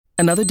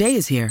Another day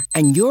is here,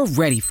 and you're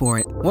ready for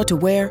it. What to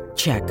wear?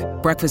 Check.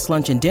 Breakfast,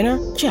 lunch, and dinner?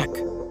 Check.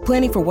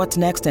 Planning for what's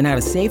next and how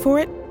to save for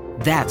it?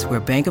 That's where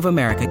Bank of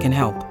America can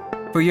help.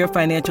 For your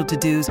financial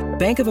to-dos,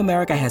 Bank of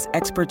America has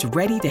experts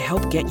ready to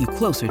help get you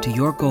closer to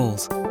your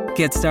goals.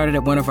 Get started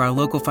at one of our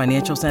local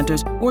financial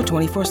centers or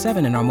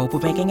 24/7 in our mobile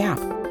banking app.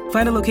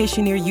 Find a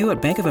location near you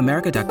at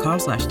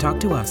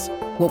bankofamerica.com/talktous.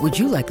 What would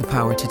you like the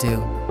power to do?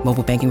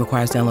 Mobile banking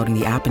requires downloading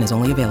the app and is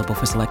only available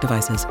for select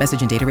devices.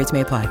 Message and data rates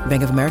may apply.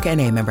 Bank of America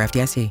N.A., member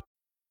FDIC.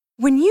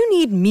 When you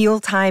need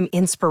mealtime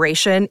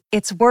inspiration,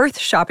 it's worth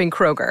shopping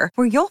Kroger,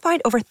 where you'll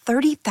find over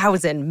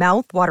 30,000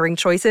 mouth-watering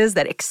choices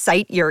that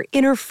excite your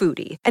inner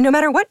foodie. And no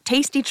matter what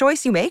tasty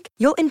choice you make,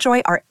 you'll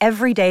enjoy our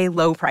everyday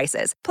low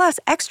prices, plus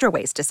extra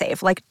ways to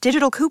save, like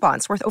digital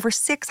coupons worth over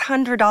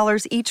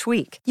 $600 each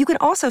week. You can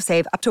also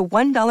save up to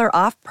 $1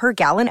 off per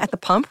gallon at the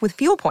pump with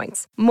fuel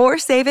points. More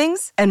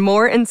savings and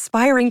more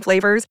inspiring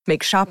flavors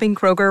make shopping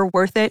Kroger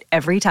worth it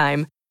every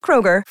time.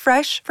 Kroger,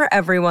 fresh for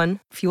everyone.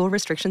 Fuel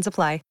restrictions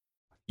apply.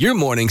 Your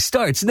morning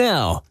starts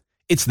now.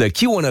 It's the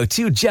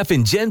Q102 Jeff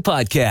and Jen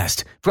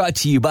podcast, brought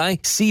to you by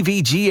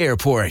CVG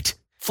Airport.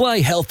 Fly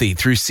healthy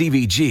through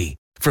CVG.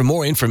 For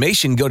more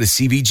information, go to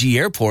CVG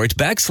Airport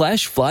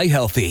 /fly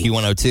healthy.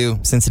 Q102,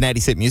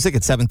 Cincinnati's hit music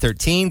at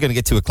 7:13. Going to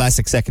get to a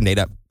classic second date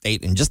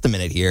update in just a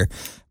minute here.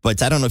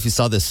 But I don't know if you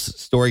saw this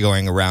story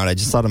going around. I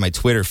just saw it on my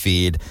Twitter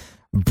feed.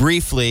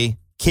 Briefly,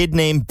 kid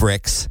named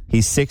Bricks.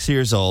 He's 6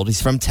 years old.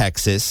 He's from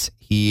Texas.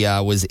 He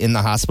was in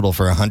the hospital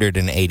for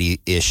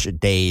 180-ish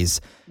days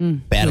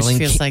battling.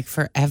 Which feels like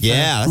forever.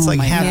 Yeah, that's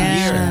like half a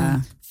year Yeah.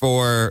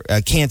 for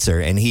cancer.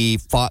 And he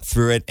fought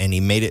through it, and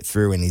he made it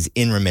through, and he's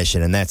in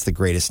remission. And that's the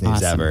greatest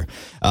news ever.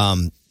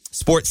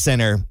 Sports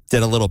Center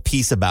did a little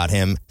piece about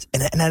him.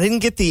 And I didn't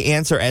get the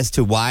answer as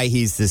to why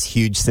he's this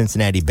huge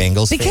Cincinnati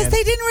Bengals fan. Because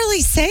they didn't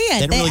really say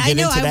it. They didn't really get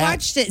into that.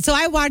 Watched it. So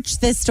I watched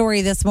this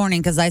story this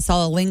morning because I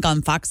saw a link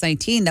on Fox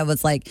 19 that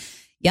was like,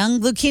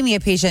 young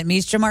leukemia patient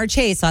meets Jamar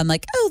Chase. So I'm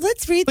like, oh,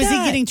 let's read that. Was he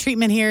getting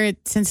treatment here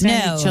at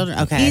Cincinnati Children?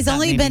 Okay. He's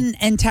only been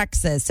in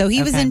Texas. So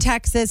he was in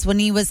Texas when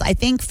he was, I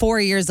think, 4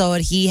 years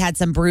old. He had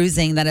some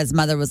bruising that his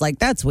mother was like,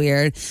 that's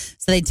weird.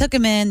 So they took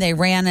him in. They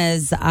ran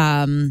his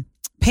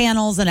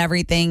panels and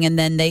everything. And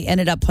then they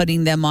ended up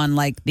putting them on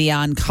like the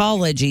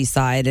oncology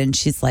side. And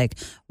she's like,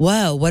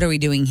 whoa, what are we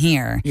doing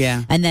here?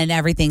 Yeah. And then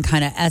everything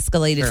kind of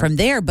escalated from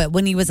there. But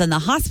when he was in the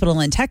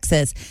hospital in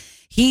Texas,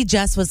 he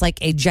just was like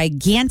a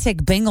gigantic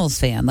Bengals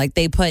fan. Like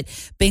they put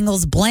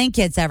Bengals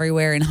blankets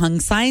everywhere and hung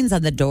signs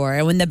on the door.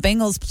 And when the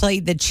Bengals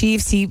played the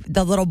Chiefs,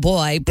 the little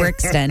boy,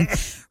 Brixton,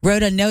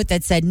 wrote a note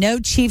that said, no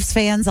Chiefs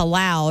fans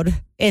allowed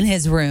in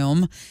his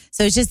room.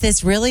 So it's just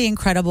this really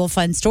incredible,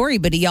 fun story.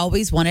 But he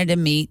always wanted to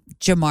meet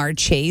Jamar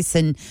Chase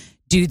and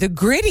do the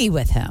gritty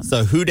with him.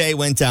 So Houday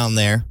went down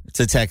there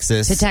to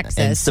Texas.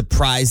 And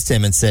surprised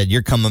him and said,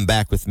 you're coming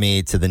back with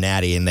me to the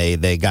Natty. And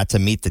they got to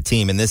meet the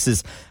team. And this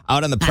is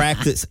out on the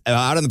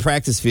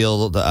practice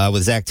field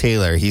with Zach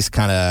Taylor. He's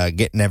kind of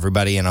getting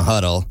everybody in a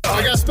huddle.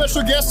 I got a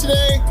special guest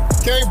today.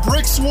 Okay,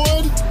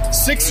 Brixwood,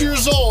 6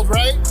 years old,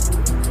 right?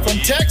 From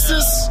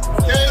Texas.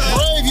 Okay,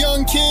 brave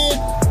young kid.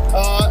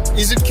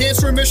 He's in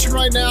cancer remission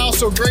right now,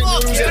 so great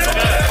news.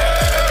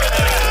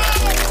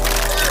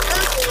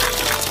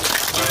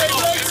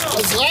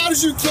 As loud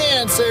as you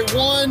can, say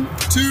 1,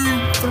 2,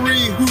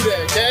 3,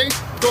 Houday, okay?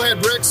 Go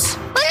ahead, Bricks.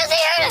 What is he?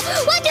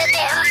 What did he?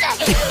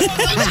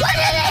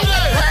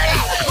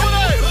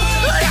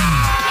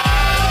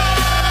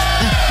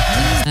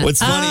 What's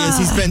funny is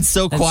he's been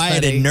so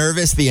quiet and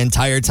nervous the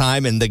entire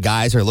time, and the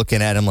guys are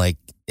looking at him like,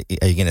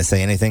 are you going to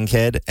say anything,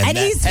 kid? And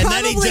then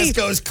he just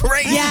goes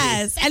crazy.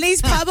 Yes. And he's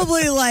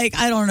probably like,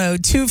 I don't know,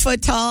 2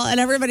 foot tall.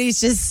 And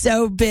everybody's just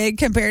so big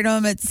compared to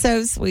him. It's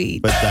so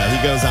sweet. But he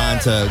goes on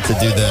to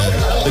do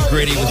the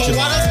gritty with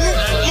Jamar.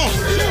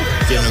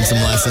 Giving him some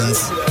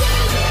lessons.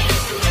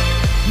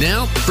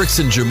 Now, Bricks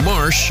and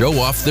Jamar show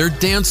off their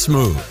dance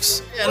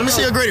moves. Yeah, let me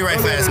see your gritty right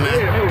fast, man.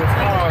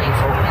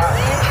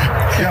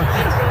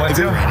 Yeah. 1,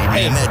 2.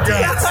 Hey,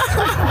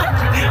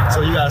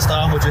 So you got to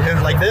start off with your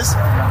hands like this.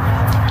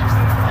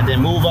 And then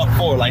move up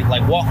forward,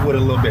 like walk with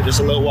it a little bit. Just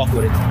a little walk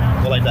with it.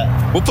 Go like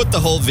that. We'll put the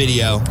whole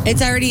video.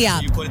 It's already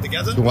up. You put it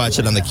together? You can watch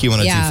it on the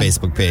Q102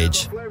 Facebook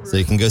page. So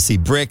you can go see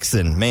Bricks.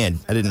 And man,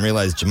 I didn't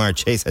realize Jamar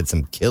Chase had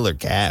some killer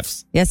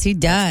calves. Yes, he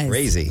does. That's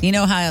crazy. You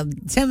know how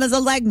Tim is a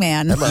leg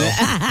man. Hello.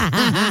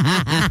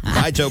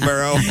 Bye, Joe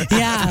Burrow.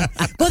 Yeah.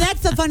 Well,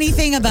 that's the funny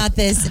thing about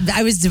this.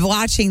 I was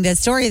watching this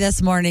story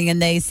this morning,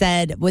 and they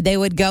said they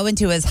would go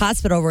into his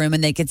hospital room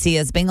and they could see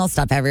his Bengal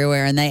stuff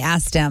everywhere. And they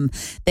asked him,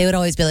 they would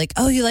always be like,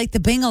 oh, you like the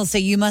Bengals, so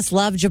you must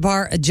love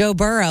Joe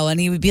Burrow. And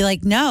he would be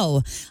like,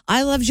 no,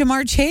 I love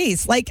Jamar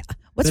Chase. Like,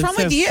 what's wrong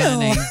with you?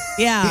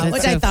 Yeah,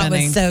 which I thought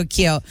was so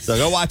cute. So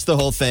go watch the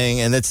whole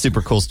thing, and that's a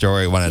super cool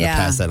story. Wanted to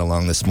pass that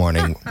along this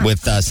morning with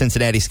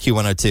Cincinnati's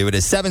Q102. It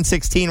is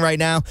 7:16 right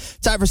now.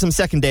 Time for some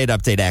second date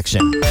update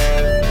action.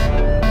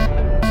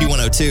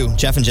 Q102,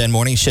 Jeff and Jen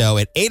morning show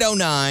at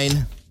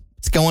 8:09.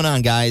 What's going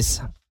on, guys?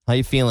 How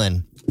you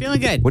feeling? Feeling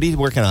good. What are you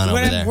working on over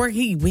there?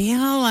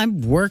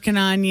 I'm working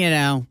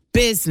on,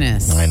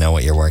 business. I know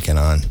what you're working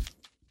on.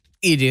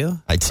 You do?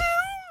 I do.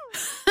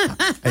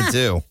 I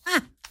do.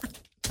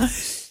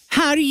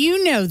 How do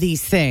you know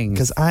these things?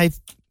 Because I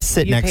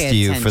sit You next pay to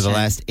you for the attention.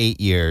 last 8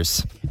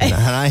 years. And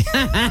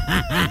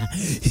I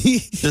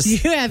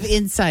You have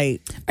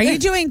insight. Are you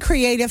doing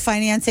creative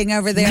financing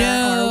over there?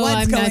 No, or what's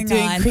I'm going not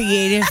doing on?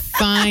 creative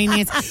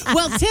finance.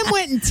 Well, Tim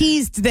went and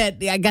teased that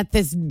I got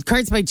this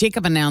Cards by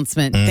Jacob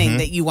announcement thing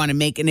that you want to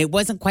make, and it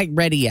wasn't quite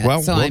ready yet.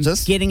 Well, so we'll I'm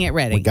just- getting it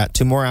ready. we got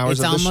 2 more hours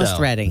It's of the show. almost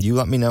ready. You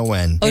let me know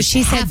when. Oh,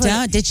 she said half of-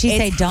 don't. Did she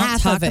say it's don't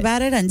half talk of it.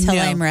 about it until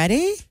No. I'm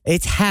ready?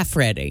 It's half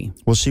ready.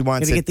 Well, she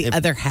wants Gotta it. get the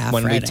other half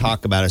When we ready.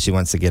 talk about it, she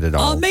wants to get it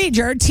all. A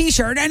major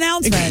T-shirt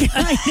announcement.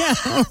 I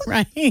know,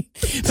 right?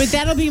 But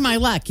that'll be my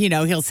luck. You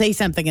know, he'll say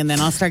something, and then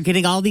I'll start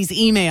getting all these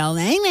emails.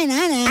 I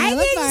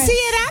didn't see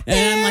it up And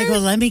I'm there. like, well,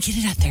 let me get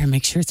it up there and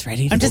make sure it's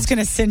ready. I'm just going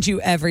to send you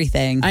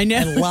everything. I know.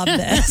 I love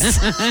this.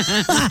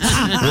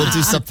 We'll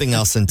do something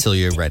else until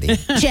you're ready.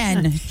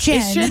 Jen. It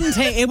shouldn't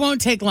take. It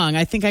won't take long.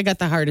 I think I got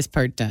the hardest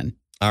part done.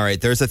 All right.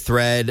 There's a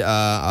thread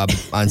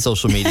on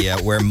social media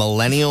where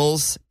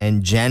millennials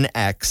and Gen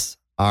X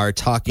are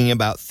talking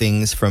about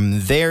things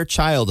from their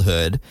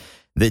childhood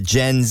that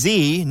Gen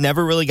Z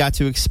never really got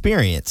to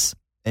experience.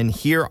 And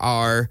here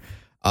are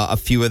a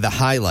few of the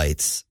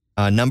highlights.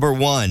 Number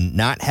 1,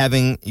 not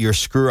having your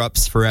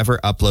screw-ups forever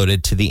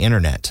uploaded to the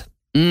internet.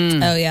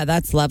 Oh, yeah,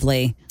 that's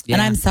lovely. Yeah.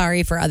 And I'm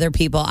sorry for other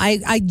people.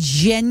 I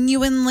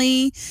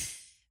genuinely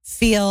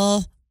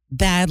feel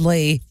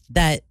badly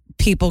that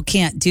people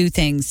can't do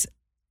things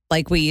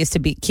like we used to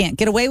be, can't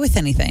get away with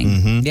anything.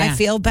 Mhm. Yeah, I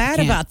feel bad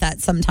can't. about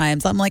that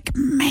sometimes. I'm like,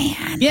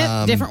 man.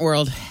 Yeah, different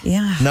world.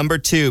 Yeah. Number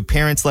 2,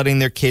 parents letting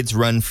their kids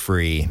run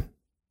free.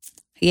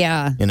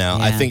 Yeah. You know,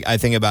 Yeah. I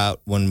think about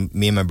when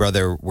me and my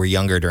brother were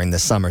younger during the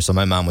summer. So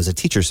my mom was a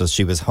teacher, so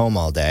she was home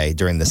all day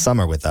during the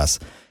summer with us.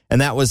 And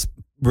that was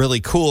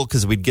really cool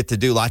because we'd get to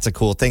do lots of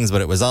cool things.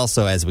 But it was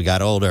also, as we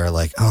got older,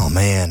 like, oh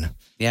man,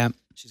 Yeah.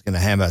 she's going to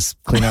have us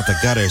clean out the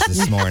gutters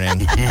this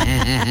morning.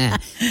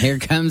 Here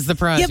comes the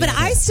project. Yeah, but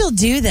I still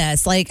do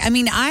this. Like, I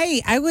mean,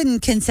 I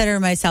wouldn't consider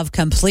myself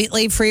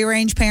completely free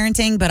range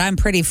parenting, but I'm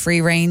pretty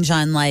free range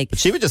on like. But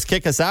she would just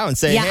kick us out and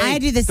say, Yeah, hey, I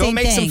do the go same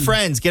make some thing.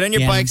 friends. Get on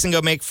your Yeah. bikes and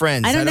go make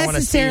friends. I don't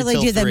wanna see you necessarily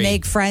till do the 3.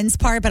 make friends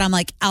part, but I'm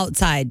like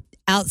outside.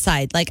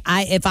 Like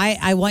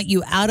I want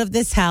you out of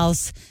this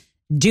house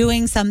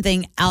doing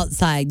something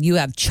outside. You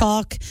have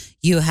chalk,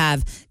 you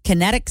have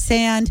kinetic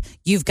sand,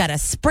 you've got a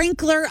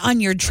sprinkler on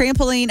your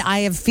trampoline.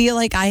 feel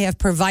like I have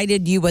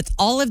provided you with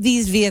all of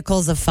these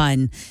vehicles of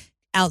fun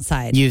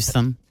outside. use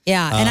them.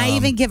 Yeah, and I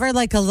even give her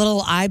like a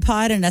little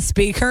iPod and a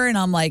speaker, and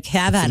I'm like,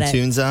 have at Some it.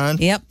 tunes on.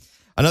 Yep.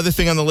 Another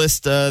thing on the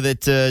list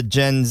that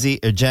Gen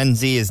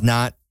Z has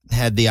not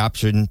had the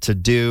option to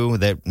do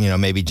that, you know,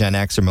 maybe Gen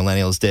X or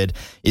millennials did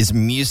is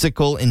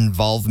musical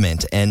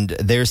involvement. And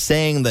they're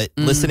saying that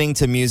listening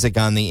to music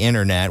on the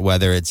internet,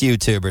 whether it's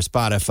YouTube or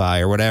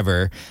Spotify or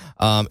whatever,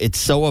 it's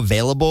so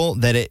available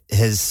that it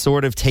has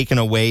sort of taken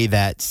away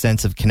that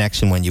sense of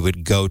connection when you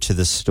would go to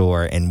the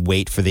store and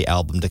wait for the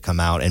album to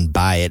come out and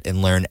buy it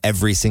and learn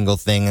every single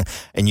thing.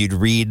 And you'd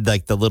read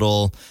like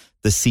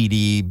the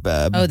CD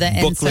the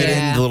booklet, insert.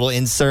 and the little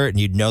insert, and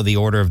you'd know the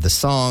order of the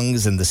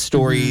songs and the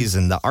stories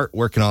and the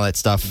artwork and all that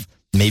stuff.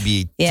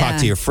 Maybe talk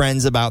to your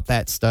friends about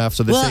that stuff.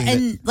 So they're Well, saying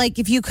and like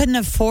if you couldn't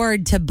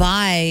afford to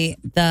buy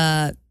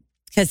the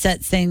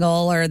cassette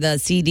single or the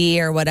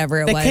CD or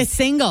whatever it was.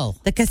 Single.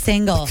 The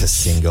single. that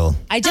single.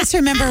 I just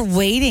remember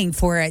waiting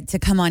for it to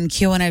come on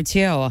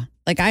Q102.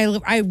 Like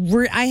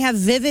I have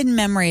vivid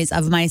memories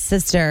of my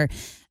sister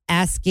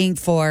asking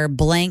for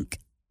blank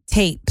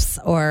tapes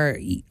or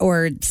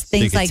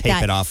things like tape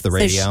that. it off the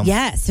radio?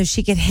 So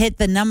she could hit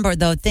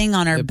the thing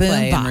on her To boom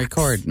play box. and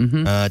record.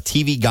 Mhm.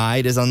 TV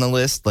Guide is on the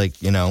list,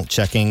 like, you know,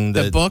 checking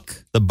The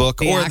book. the The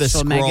or the actual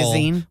scroll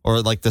magazine.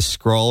 or like the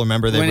scroll.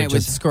 Remember they When would it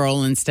would just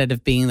scroll instead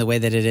of being the way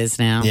that it is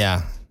now.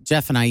 yeah.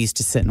 Jeff and I used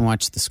to sit and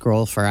watch the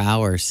scroll for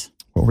hours.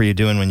 What were you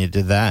doing when you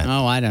did that?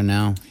 Oh, I don't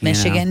know. You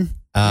Michigan.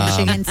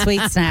 Michigan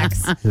sweet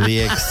snacks. The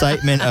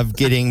excitement of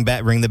getting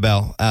back. Ring the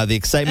bell. The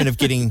excitement of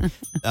getting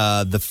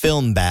the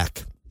film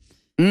back.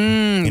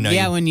 You know,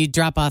 yeah, you- when you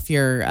drop off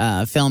your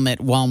film at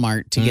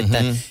Walmart to get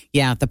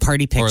the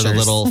party pictures. or the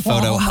little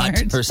photo hut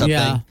Walmart. or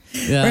something.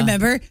 Yeah.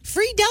 Remember?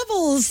 Free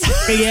doubles.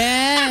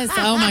 Yes.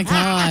 Oh my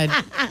God.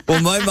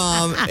 Well, my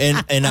mom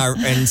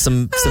and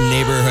some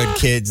neighborhood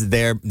kids,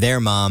 their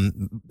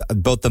mom,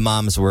 both the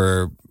moms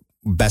were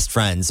best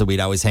friends, so we'd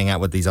always hang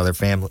out with this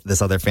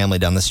other family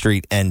down the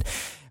street, and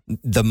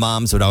the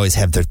moms would always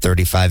have their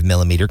 35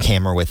 millimeter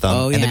camera with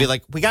them, and they'd be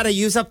like, "We got to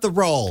use up the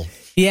roll.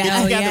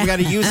 Yeah. we got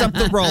to use up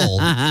the roll.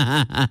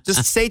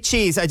 Just say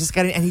cheese. I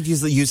need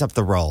to use up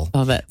the roll."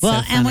 Oh, that's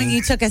Well, so and when funny.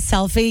 you took a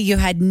selfie, you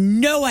had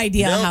no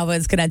idea Nope. how it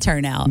was going to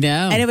turn out.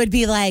 No. And it would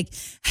be like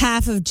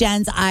half of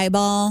Jen's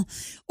eyeball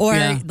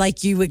Or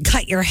like you would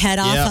cut your head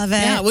off of it.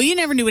 Yeah, well, you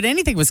never knew what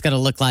anything was going to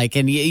look like.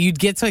 And you'd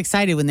get so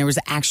excited when there was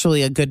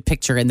actually a good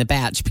picture in the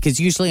batch because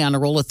usually on a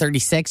roll of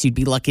 36, you'd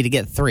be lucky to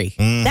get 3.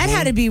 Mm-hmm. That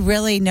had to be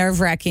really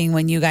nerve-wracking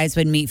when you guys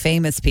would meet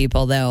famous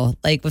people, though.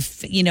 Like,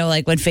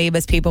 like when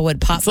famous people would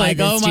pop by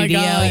the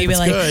studio, you'd be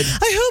like, good.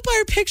 I hope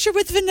our picture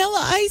with Vanilla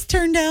Ice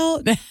turned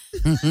out.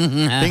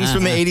 Things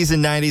from the 80s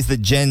and 90s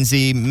that Gen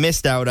Z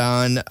missed out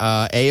on.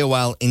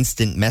 AOL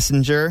Instant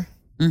Messenger.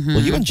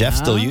 Well, you and Jeff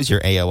still use your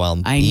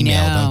AOL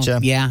email, don't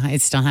you? Yeah, I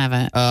still have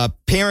it.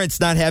 Parents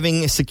not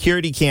having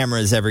security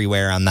cameras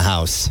everywhere on the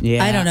house.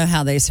 Yeah. I don't know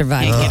how they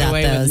survived Get without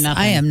away with those.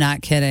 nothing. I am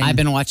not kidding. I've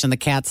been watching the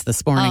cats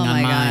this morning oh on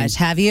my mine. gosh.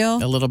 Have you?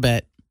 A little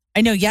bit.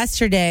 I know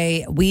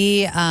yesterday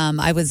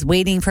I was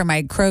waiting for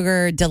my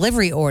Kroger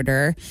delivery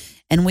order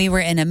and we were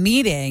in a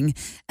meeting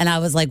and I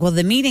was like, well,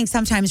 the meeting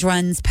sometimes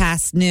runs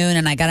past noon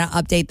and I got to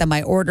update that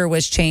my order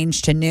was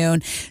changed to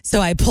noon. So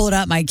I pulled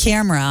up my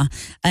camera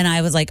and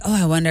I was like,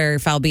 oh, I wonder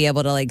if I'll be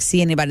able to like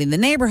see anybody in the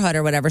neighborhood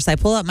or whatever. So I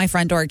pull up my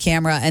front door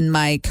camera and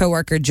my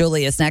coworker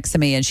Julie is next to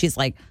me and she's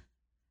like,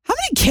 how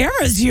many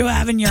cameras do you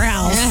have in your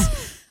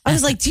house? I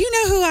was like, do you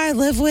know who I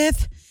live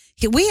with?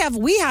 We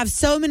have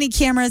so many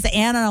cameras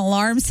and an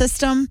alarm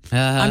system.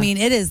 I mean,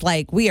 it is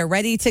like we are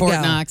ready to Fort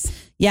go. Knox.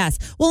 Yes.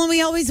 Well, and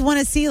we always want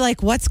to see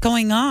like what's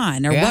going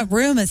on or what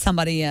room is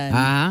somebody in.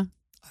 I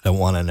don't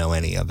want to know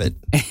any of it.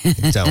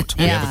 I don't.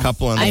 We have a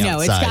couple on the I know.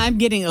 outside. I'm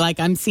getting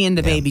I'm seeing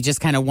the baby just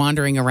kind of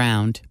wandering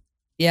around.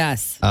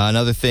 Yes.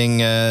 Another thing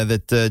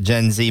that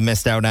Gen Z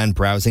missed out on,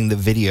 browsing the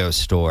video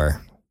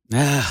store.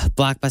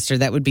 Blockbuster,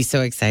 that would be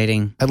so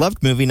exciting. I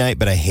loved movie night,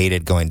 but I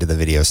hated going to the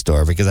video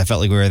store because I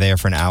felt like we were there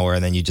for an hour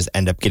and then you just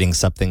end up getting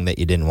something that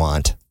you didn't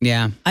want.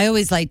 Yeah. I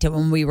always liked it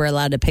when we were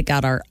allowed to pick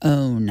out our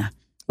own.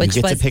 Which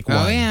you get was, to pick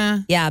one. Oh, yeah.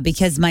 Yeah,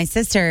 because my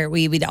sister,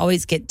 we'd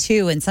always get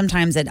 2, and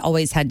sometimes it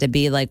always had to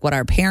be like what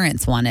our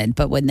parents wanted.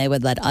 But when they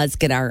would let us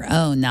get our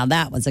own, now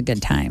that was a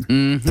good time.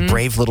 Mm-hmm. The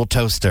Brave Little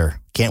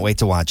Toaster. Can't wait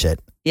to watch it.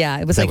 Yeah,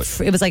 it was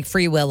it was like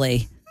Free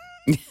Willy.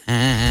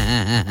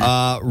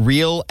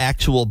 Real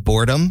actual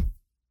boredom.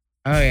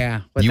 Oh,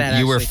 yeah. What that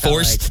You were actually felt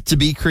forced like. to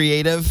be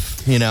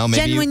creative. You know,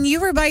 maybe Jen, when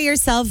you were by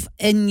yourself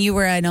and you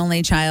were an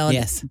only child,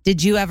 Yes.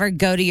 did you ever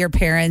go to your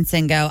parents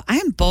and go,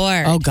 I'm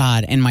bored? Oh,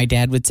 God. And my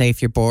dad would say,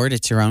 if you're bored,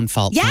 it's your own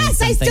fault. Yes,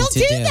 Find I something still to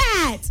do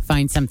that.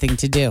 Find something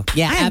to do.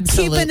 Yeah, I'm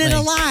absolutely. keeping it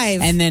alive.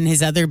 And then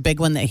his other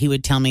big one that he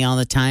would tell me all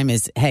the time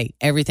is, hey,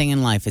 everything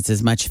in life is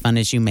as much fun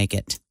as you make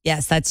it.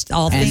 Yes, that's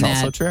all And things.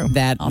 That's also true.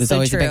 That was Also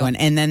always a big true. one.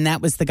 And then that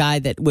was the guy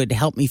that would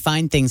help me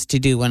find things to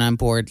do when I'm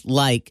bored,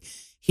 like,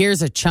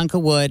 here's a chunk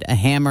of wood, a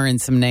hammer, and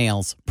some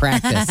nails.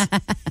 Practice.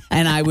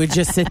 And I would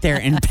just sit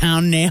there and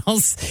pound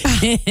nails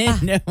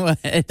in wood.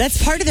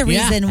 That's part of the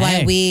Yeah, reason why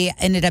hey. we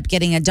ended up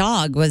getting a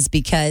dog was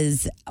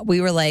because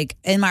we were like,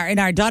 and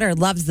our daughter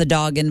loves the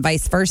dog and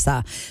vice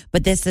versa.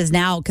 But this is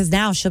now, because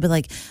now she'll be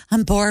like,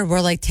 I'm bored.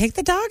 We're like, take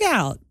the dog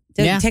out.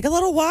 Yeah. Take a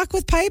little walk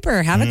with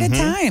Piper. Have a good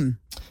time.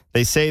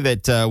 They say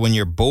that when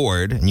you're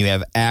bored and you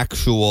have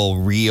actual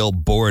real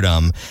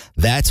boredom,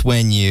 that's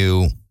when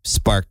you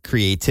spark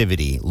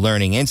creativity,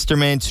 learning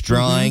instruments,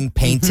 drawing,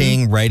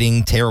 painting,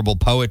 writing terrible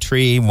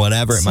poetry,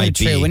 whatever it So might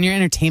true. be. When your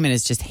entertainment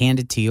is just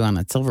handed to you on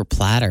a silver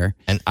platter.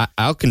 And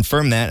I'll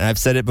confirm that, and I've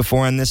said it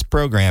before on this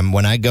program.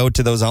 When I go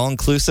to those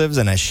all-inclusives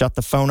and I shut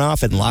the phone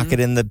off and lock it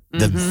in the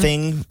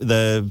thing,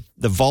 the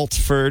vault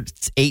for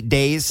 8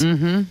 days,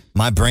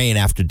 my brain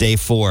after day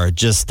 4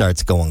 just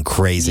starts going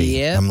crazy.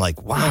 Yep. I'm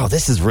like, wow,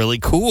 this is really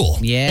cool.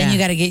 Yeah. Then you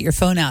got to get your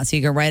phone out so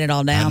you can write it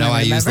all down. I know.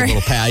 I use a little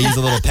pad. I use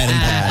a little pen and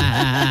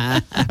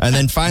pad. And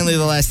then finally,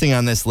 the last thing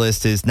on this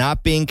list is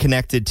not being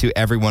connected to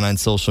everyone on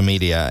social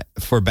media,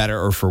 for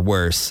better or for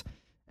worse,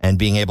 and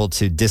being able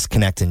to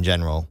disconnect in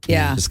general.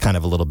 Yeah. Just kind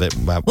of a little bit.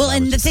 About Well, what I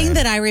and was the just thing saying.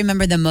 that I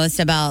remember the most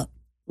about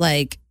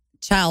like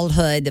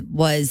childhood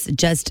was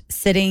just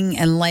sitting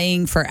and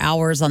laying for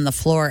hours on the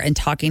floor and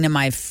talking to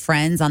my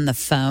friends on the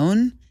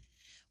phone,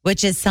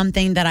 which is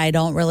something that I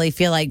don't really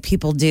feel like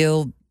people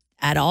do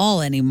at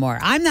all anymore.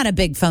 I'm not a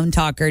big phone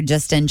talker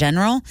just in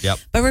general. Yep.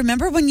 But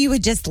remember when you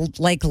would just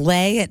like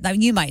lay,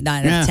 you might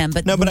not have, Tim,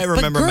 but No, but I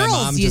remember my girls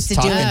mom used just to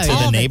do talking it to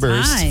all the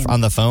neighbors time.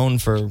 on the phone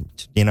for,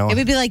 you know. It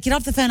would be like, get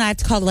off the phone. I have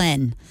to call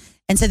Lynn.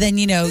 And so then,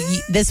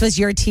 this was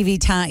your TV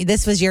time,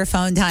 this was your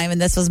phone time, and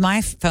this was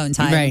my phone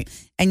time. Right.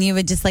 And you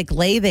would just like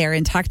lay there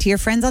and talk to your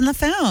friends on the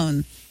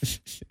phone.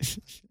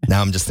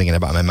 Now I'm just thinking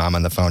about my mom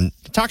on the phone,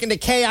 talking to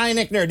Kay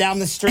Einickner down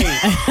the street.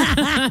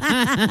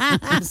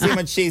 See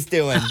what she's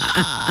doing.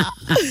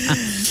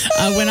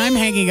 When I'm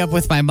hanging up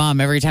with my mom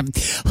every time,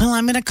 well,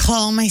 I'm going to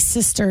call my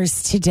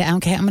sisters today.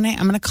 Okay, I'm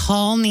going to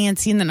call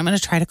Nancy, and then I'm going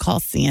to try to call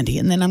Sandy,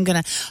 and then I'm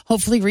going to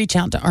hopefully reach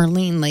out to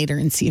Arlene later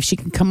and see if she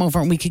can come over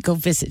and we could go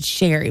visit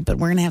Sherry. But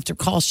we're going to have to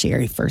call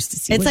Sherry first to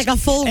see. It's like a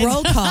full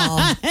roll call.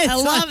 I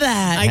love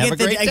that. I Have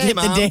get a great day,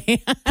 the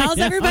day. How's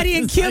everybody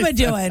in Cuba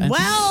doing?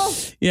 Well,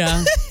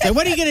 Yeah. So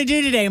what are you going to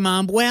do today,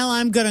 Mom? Well,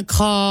 I'm going to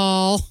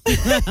call.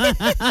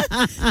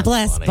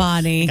 bless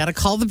Bonnie. Got to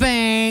call the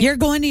bank. You're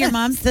going to your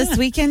mom's this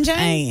weekend, Jen?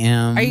 I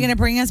am. Are you going to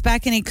bring us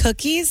back any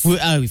cookies?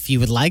 Oh, if you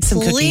would like some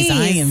Please. cookies,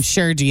 I am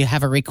sure. Do you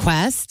have a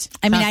request?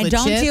 I mean, I Chocolate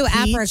don't chip, do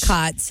peach?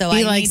 apricot, so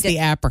He I likes need to,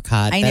 the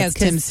apricot. I know, That's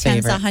because Tim's Tim's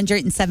favorite.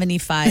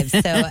 175, so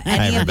any of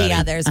the everybody.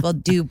 others will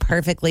do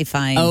perfectly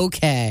fine.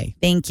 Okay.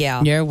 Thank you.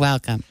 You're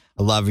welcome.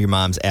 I love your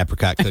mom's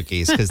apricot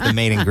cookies because the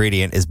main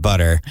ingredient is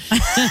butter.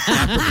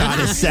 Apricot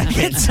is second.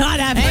 It's not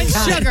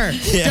apricot. And sugar.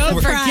 Yeah, Don't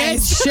we're-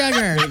 forget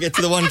sugar. We'll get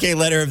to the 1K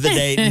letter of the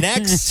day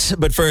next.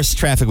 But first,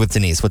 traffic with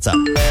Denise. What's up?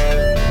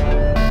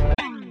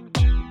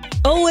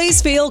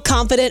 Always feel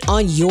confident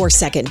on your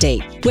second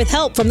date. With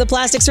help from the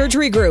Plastic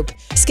Surgery Group.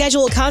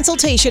 Schedule a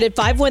consultation at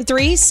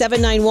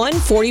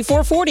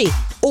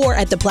 513-791-4440 or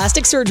at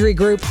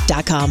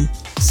theplasticsurgerygroup.com.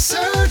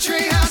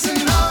 Surgery has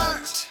an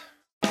art.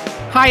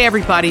 Hi,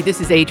 everybody. This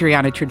is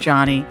Adriana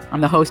Trajani.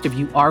 I'm the host of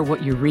You Are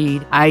What You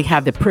Read. I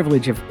have the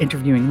privilege of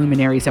interviewing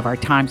luminaries of our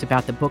times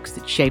about the books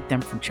that shaped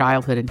them from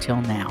childhood until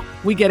now.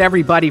 We get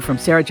everybody from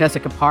Sarah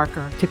Jessica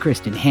Parker to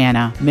Kristen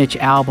Hanna, Mitch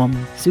Albom,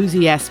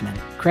 Susie Essman,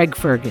 Craig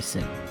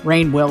Ferguson,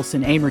 Rainn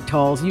Wilson, Amor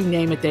Tolls, you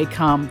name it, they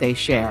come, they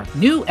share.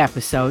 New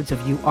episodes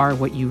of You Are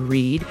What You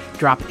Read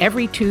drop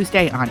every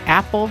Tuesday on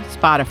Apple,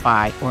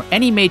 Spotify, or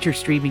any major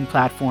streaming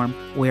platform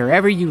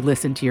wherever you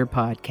listen to your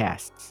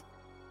podcasts.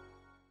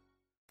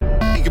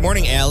 Hey, good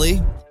morning,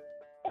 Allie.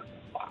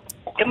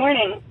 Good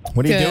morning.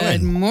 What are you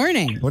Good doing?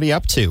 morning. What are you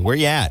up to? Where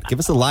you at? Give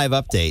us a live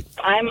update.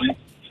 I'm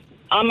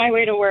on my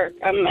way to work.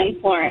 I'm in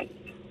Florence.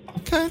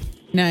 Okay.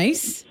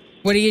 Nice.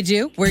 What do you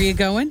do? Where are you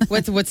going?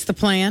 What's the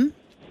plan?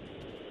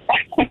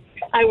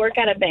 I work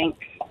at a bank.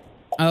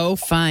 Oh,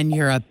 fun.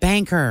 You're a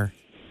banker.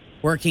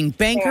 Working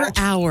banker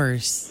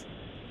hours.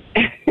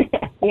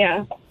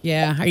 Yeah.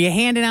 Yeah. Are you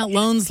handing out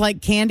loans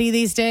like candy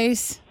these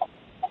days?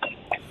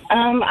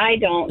 I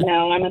don't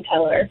know. I'm a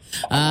teller.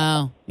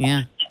 Oh,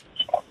 yeah.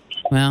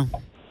 Well,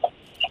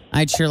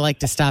 I'd sure like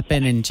to stop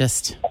in and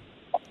just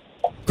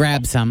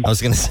grab some. I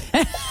was going to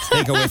say,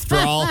 take a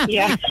withdrawal.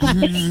 Yeah.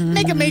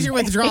 Make a major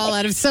withdrawal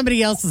out of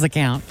somebody else's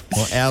account.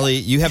 Well, Allie,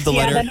 you have the Yeah,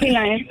 letter that'd be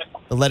nice.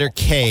 the letter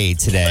K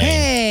today.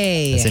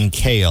 Hey. It's in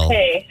kale.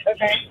 Hey,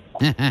 okay.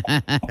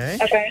 Okay.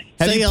 Okay.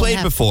 Have So you you'll played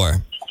have-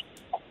 before?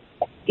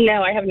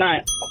 No, I have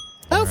not.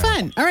 Oh,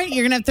 fun. All right.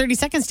 You're going to have 30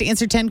 seconds to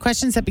answer 10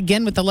 questions that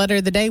begin with the letter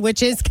of the day,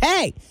 which is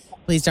K.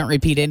 Please don't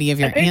repeat any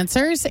of your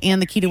answers.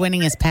 And the key to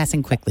winning is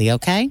passing quickly,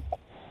 okay?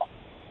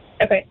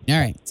 Okay. All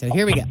right. So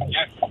here we go.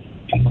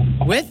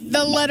 With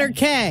the letter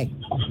K,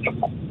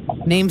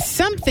 name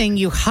something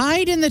you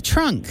hide in the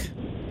trunk.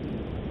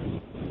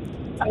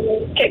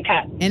 Kit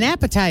Kat. An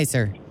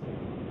appetizer.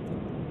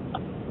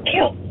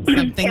 Kale.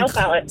 Something, Kale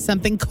salad.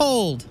 something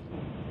cold.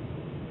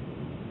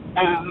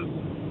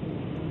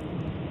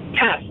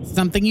 Pass.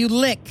 Something you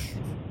lick.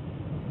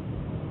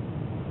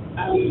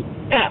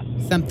 Pass.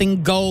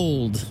 Something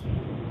gold.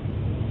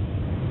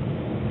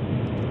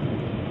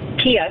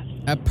 Kia.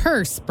 A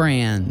purse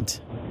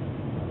brand.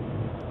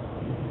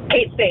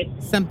 Kate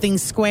Spade. Something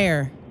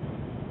square.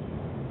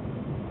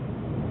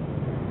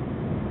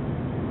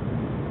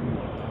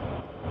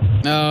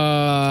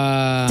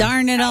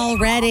 Darn it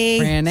already.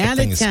 Ran out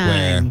Something of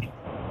time. square.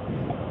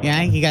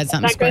 Yeah, you got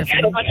something That square goes for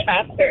so me? much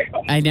faster.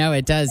 I know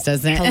it does,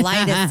 doesn't it?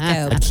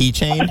 Kaleidoscope. A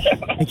keychain?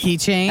 A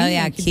keychain. Oh,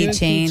 yeah, You could do a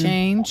keychain.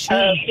 keychain. Sure.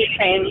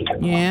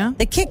 Keychain. Yeah.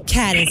 The Kit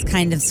Kat is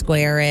kind of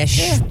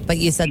squarish, but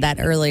you said that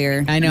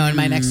earlier. I know, and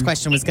my next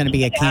question was going to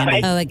be a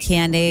candy. Oh, a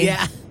candy.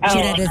 Yeah.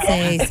 She'd have to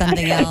say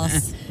something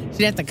else.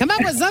 She'd have to come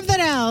up with something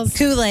else.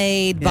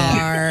 Kool-Aid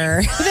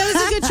bar. But that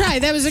was a good try.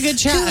 That was a good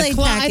try. Kool-Aid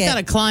I packet. thought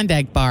a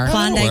Klondike bar.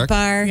 Klondike work.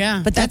 bar. Yeah,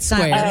 But that's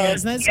not square. really.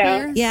 Isn't that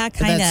square? Yeah, But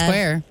kind of. that's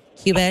square.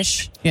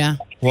 Cubish. Yeah.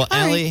 Well, All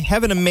Allie,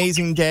 have an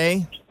amazing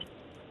day.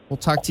 We'll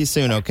talk to you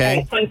soon,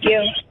 okay? Thank you.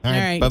 All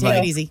right. Bye-bye.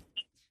 Take it easy.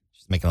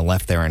 She's making a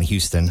left there on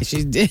Houston.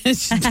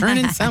 She's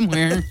turning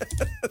somewhere.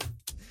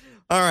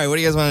 All right, what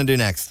do you guys want to do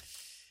next?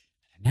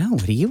 No,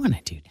 what do you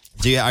want to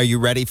do? Are you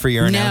ready for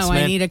your No,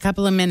 announcement? I need a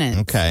couple of minutes.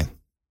 Okay.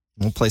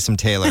 We'll play some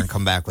Taylor and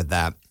come back with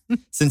that.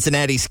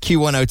 Cincinnati's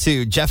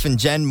Q102, Jeff and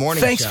Jen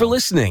Morning Thanks Show. for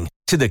listening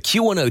to the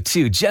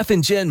Q102 Jeff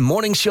and Jen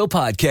Morning Show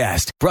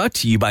podcast, brought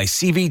to you by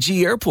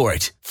CVG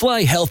Airport.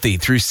 Fly healthy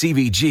through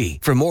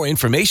CVG. For more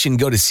information,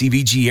 go to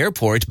CVG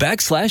Airport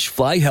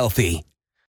 /fly healthy.